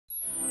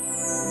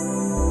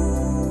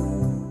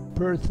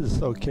Perth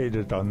is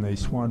located on the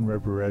Swan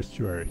River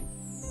estuary.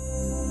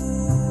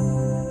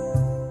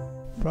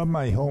 From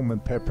my home in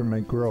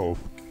Peppermint Grove,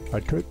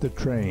 I took the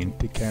train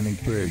to Canning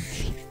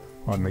Bridge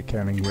on the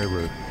Canning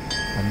River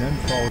and then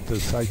followed the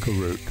cycle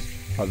route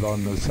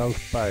along the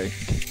south bank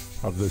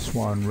of the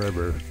Swan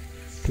River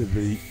to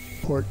the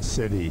port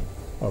city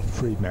of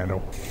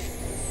Fremantle.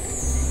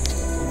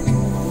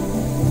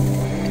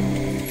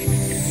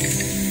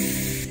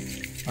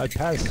 I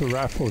passed the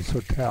Raffles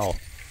Hotel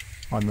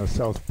on the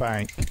south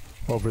bank,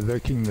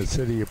 overlooking the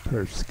city of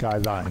Perth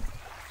skyline.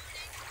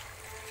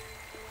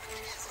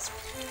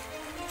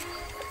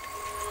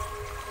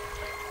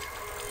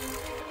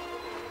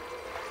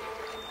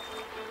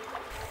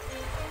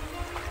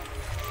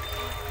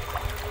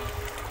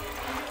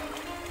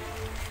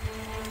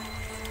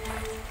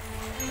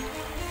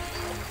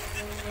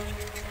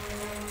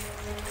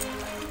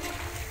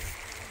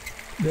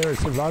 There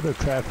is a lot of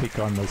traffic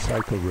on the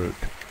cycle route,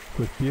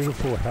 with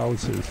beautiful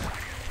houses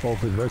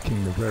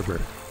overlooking the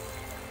river.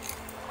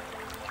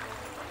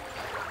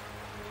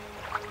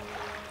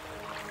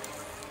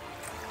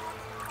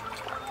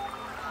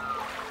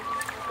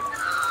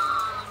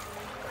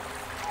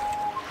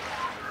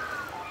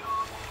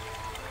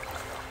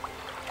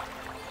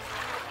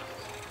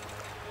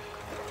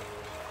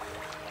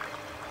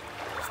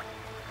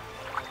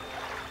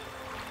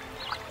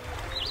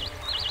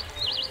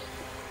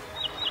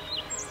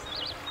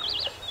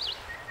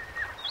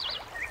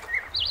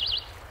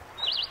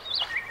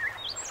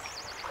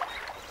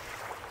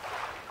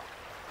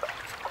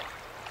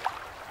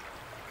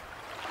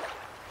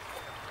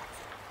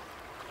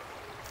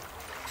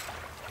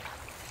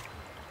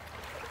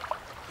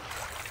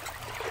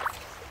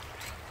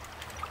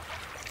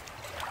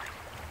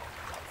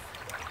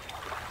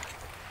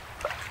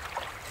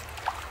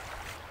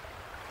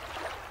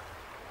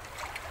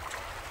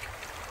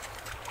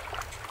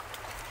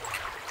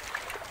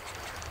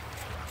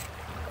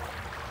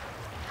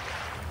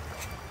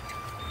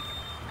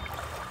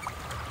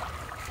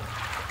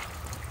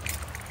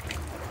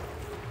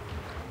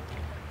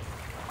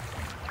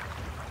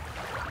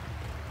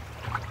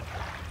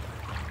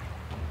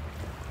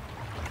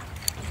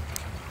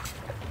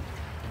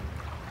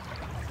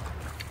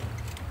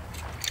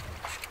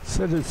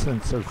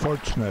 Citizens are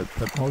fortunate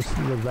that most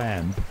of the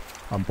land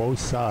on both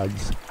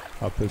sides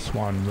of the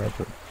Swan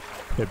River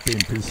have been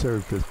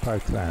preserved as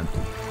parkland.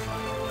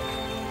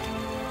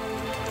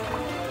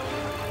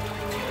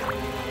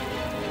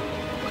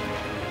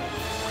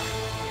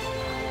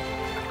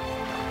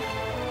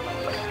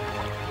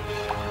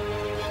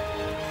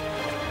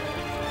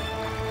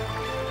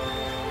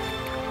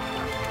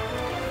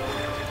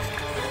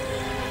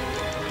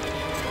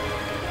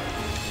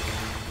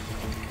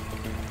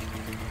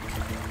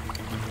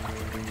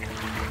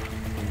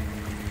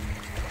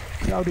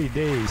 Cloudy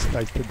days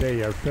like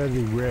today are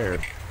fairly rare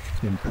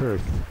in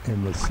Perth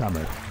in the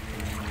summer.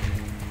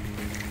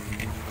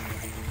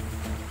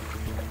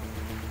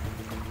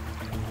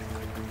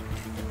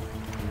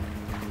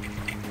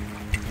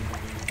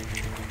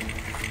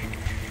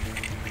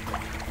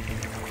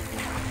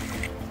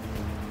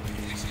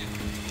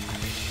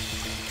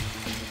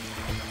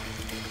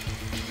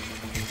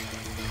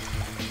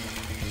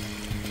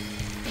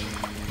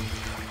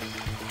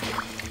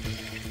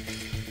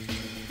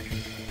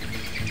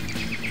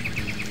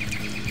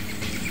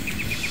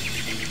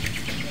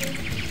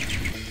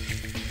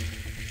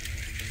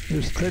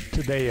 This trip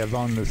today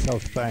along the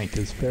south bank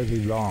is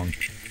fairly long,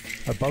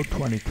 about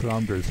 20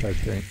 kilometers I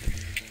think,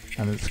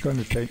 and it's going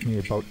to take me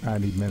about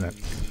 90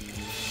 minutes.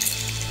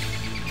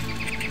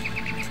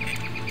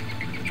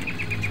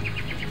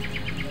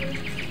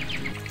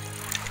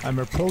 I'm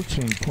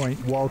approaching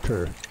Point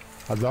Walter,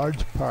 a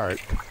large park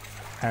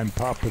and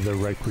popular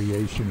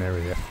recreation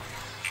area.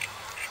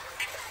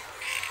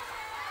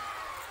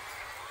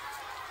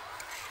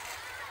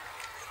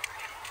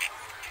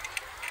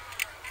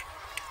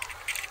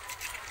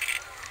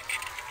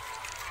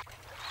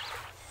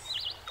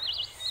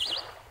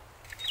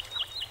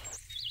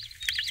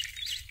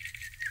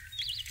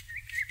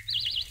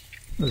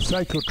 The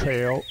cycle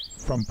trail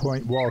from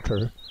Point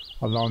Walter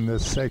along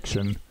this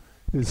section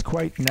is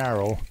quite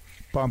narrow,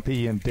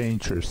 bumpy and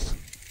dangerous.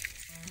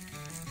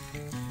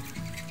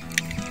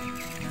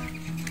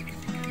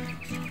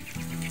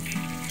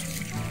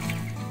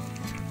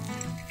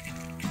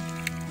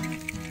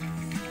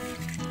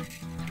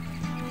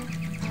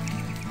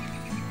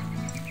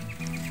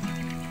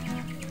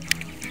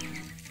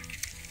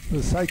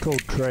 The cycle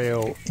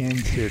trail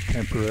ends here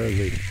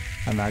temporarily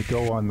and I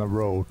go on the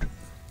road.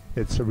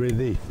 It's a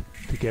relief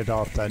to get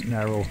off that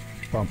narrow,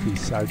 bumpy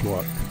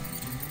sidewalk.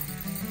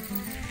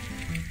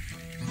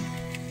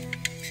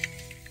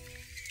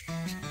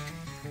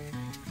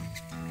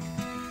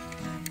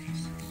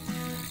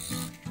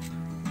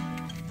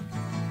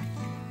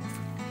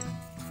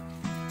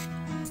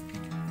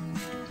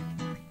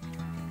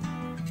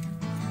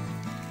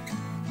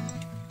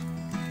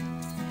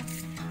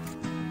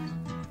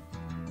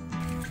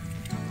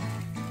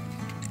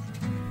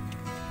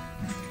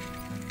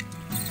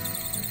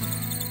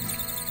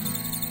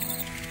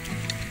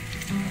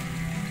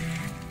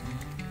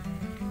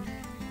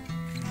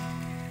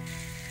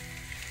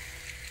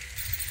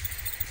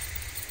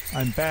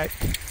 I'm back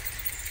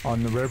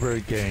on the river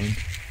again,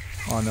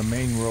 on a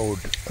main road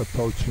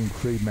approaching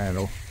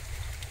Fremantle.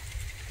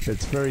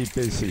 It's very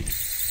busy.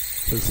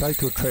 The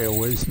cycle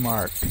trail is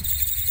marked,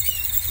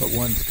 but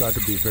one's got to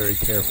be very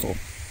careful.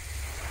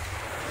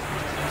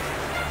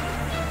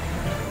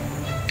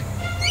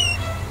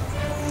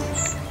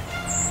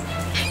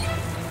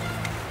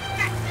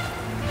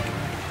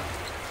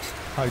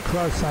 I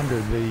cross under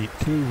the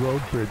 2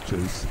 road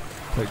bridges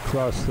that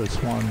cross the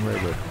Swan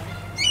River.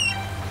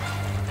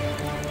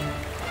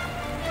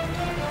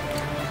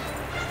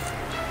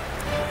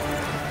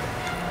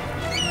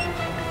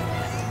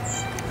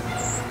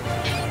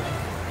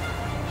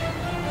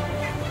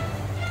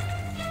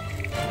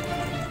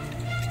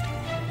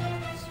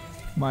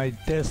 My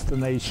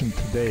destination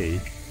today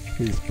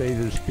is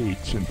Bathers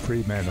Beach in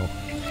Fremantle.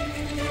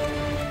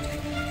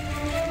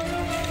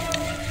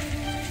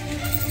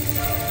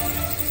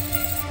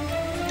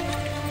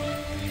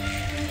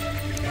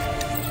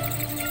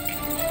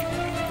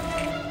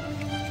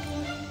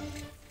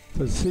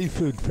 The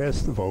Seafood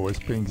Festival is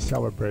being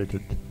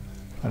celebrated,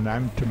 and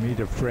I'm to meet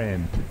a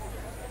friend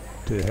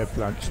to have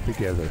lunch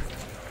together.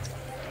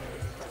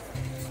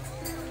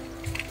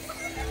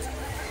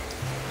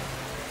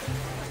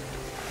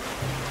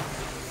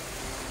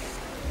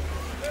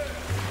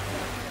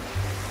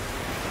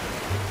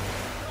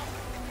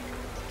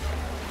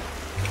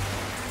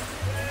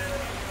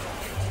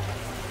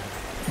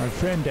 My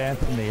friend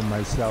Anthony and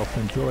myself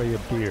enjoy a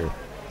beer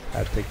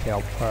at the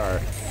Kelp Bar.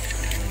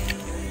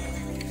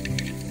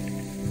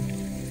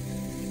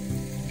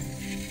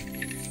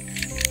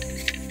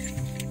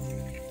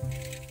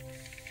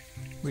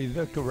 We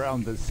look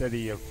around the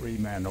city of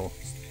Fremantle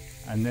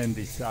and then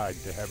decide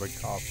to have a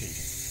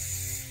coffee.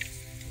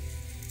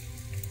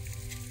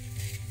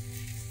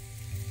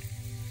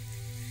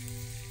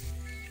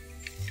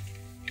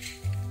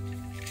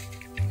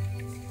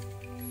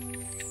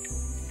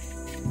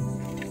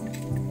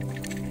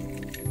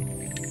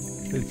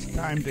 It's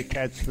time to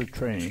catch the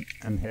train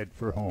and head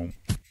for home.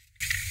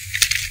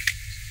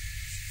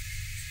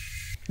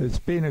 It's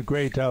been a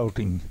great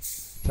outing.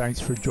 Thanks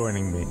for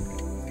joining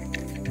me.